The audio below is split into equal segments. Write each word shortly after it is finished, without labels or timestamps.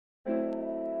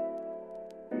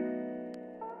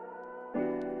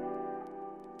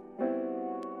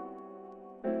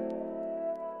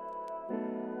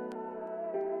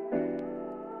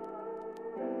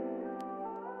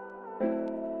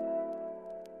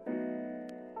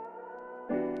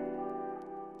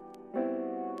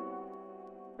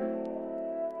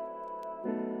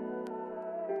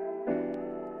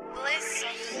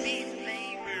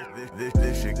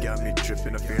shit got me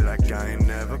tripping, I feel like I ain't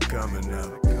never coming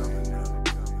up.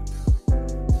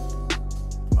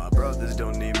 My brothers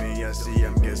don't need me, I see,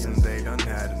 I'm guessing they done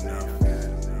had enough.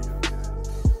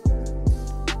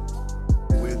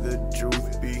 With the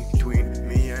truth between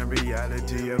me and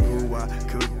reality of who I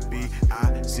could be,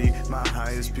 I see my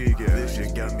highest peak. Yeah, this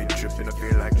shit got me tripping, I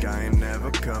feel like I ain't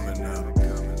never coming up.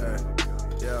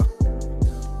 Yeah,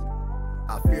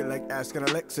 I feel like asking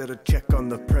Alexa to check on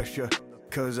the pressure,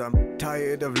 cause I'm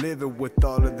tired of living with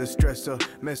all of the stressor.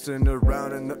 Messing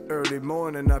around in the early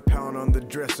morning, I pound on the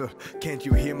dresser. Can't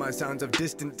you hear my sounds of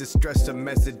distant distress? A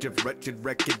message of wretched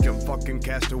wreckage, I'm fucking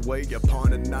cast away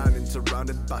upon a nine and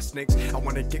surrounded by snakes. I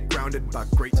wanna get grounded by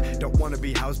grates, don't wanna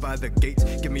be housed by the gates.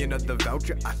 Give me another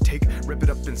voucher, I take, rip it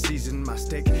up and season my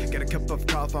steak. Get a cup of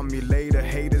cough on me later,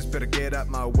 haters better get out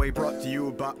my way. Brought to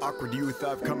you by awkward youth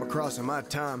I've come across in my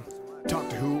time. Talk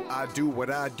to who I do what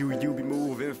I do, you be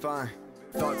moving fine.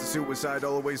 Thoughts of suicide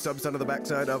always subs on the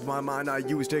backside of my mind. I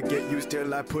used to get used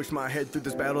till I push my head through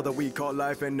this battle that we call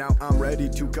life. And now I'm ready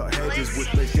to cut hedges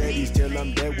with machetes till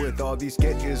I'm dead with all these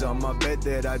sketches on my bed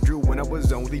that I drew when I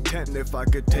was only 10. If I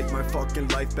could take my fucking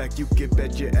life back, you could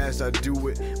bet your ass I'd do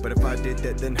it. But if I did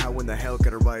that, then how in the hell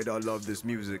could I write all of this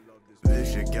music?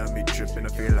 This shit got me tripping, I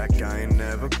feel like I ain't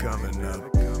never coming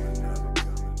up.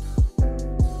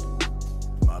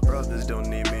 My brothers don't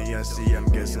need me, I see, I'm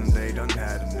guessing they done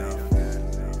had enough.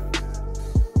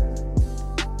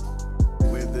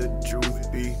 The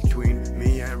truth between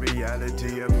me and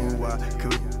reality of who I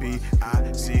could be,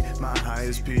 I see my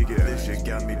highest peak. Yeah, this shit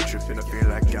got me tripping, I feel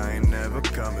like I ain't never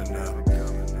coming up.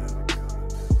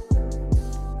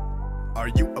 Are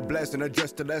you a blessing or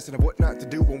just a lesson of what not to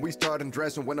do when we start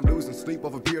undressing? When I'm losing sleep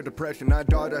over pure depression, I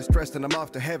dart, I stressed, and I'm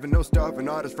off to heaven. No starving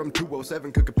artist from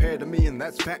 207 could compare to me, and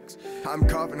that's facts. I'm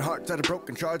carving hearts out of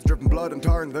broken shards, dripping blood and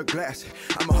tar in the glass.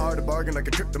 I'm a harder bargain like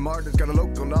a trip to Martin's. Got a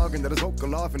local noggin that is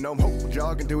vocal off, and now I'm hopeful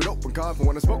jogging to an open coffin.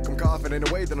 When I smoke, I'm coughing in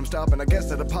a way that I'm stopping. I guess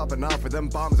that I'm popping off for them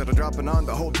bombs that are dropping on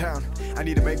the whole town. I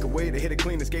need to make a way to hit a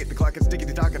clean escape. The clock is sticky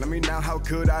talking to me now. How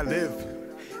could I live?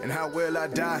 And how will I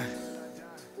die?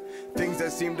 Things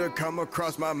that seem to come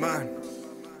across my mind.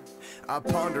 I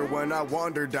ponder when I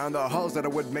wander down the halls that I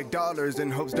would make dollars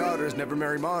in hopes daughters never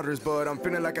marry martyrs. But I'm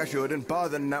feeling like I shouldn't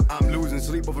bother. Now I'm losing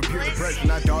sleep over pure depression.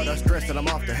 I dart, I stress that I'm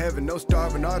off to heaven. No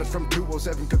starving artist from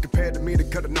 207 could compare to me, to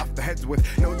cutting off the heads with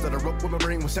notes that I wrote when my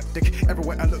brain was septic.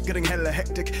 Everywhere I look getting hella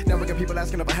hectic. Now I got people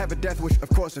asking if I have a death wish. Of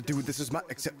course I do, this is my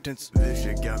acceptance. This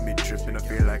shit got me tripping, I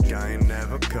feel like I ain't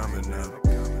never coming up.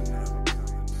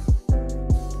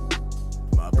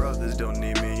 My brothers don't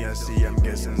need me, I see, I'm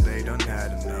guessing they done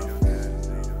had enough.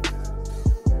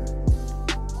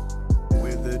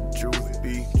 With the truth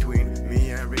between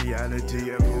me and reality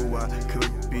of who I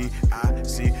could be, I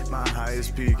see my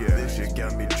highest peak. Yeah, this shit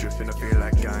got me tripping, I feel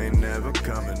like I ain't never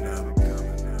coming up.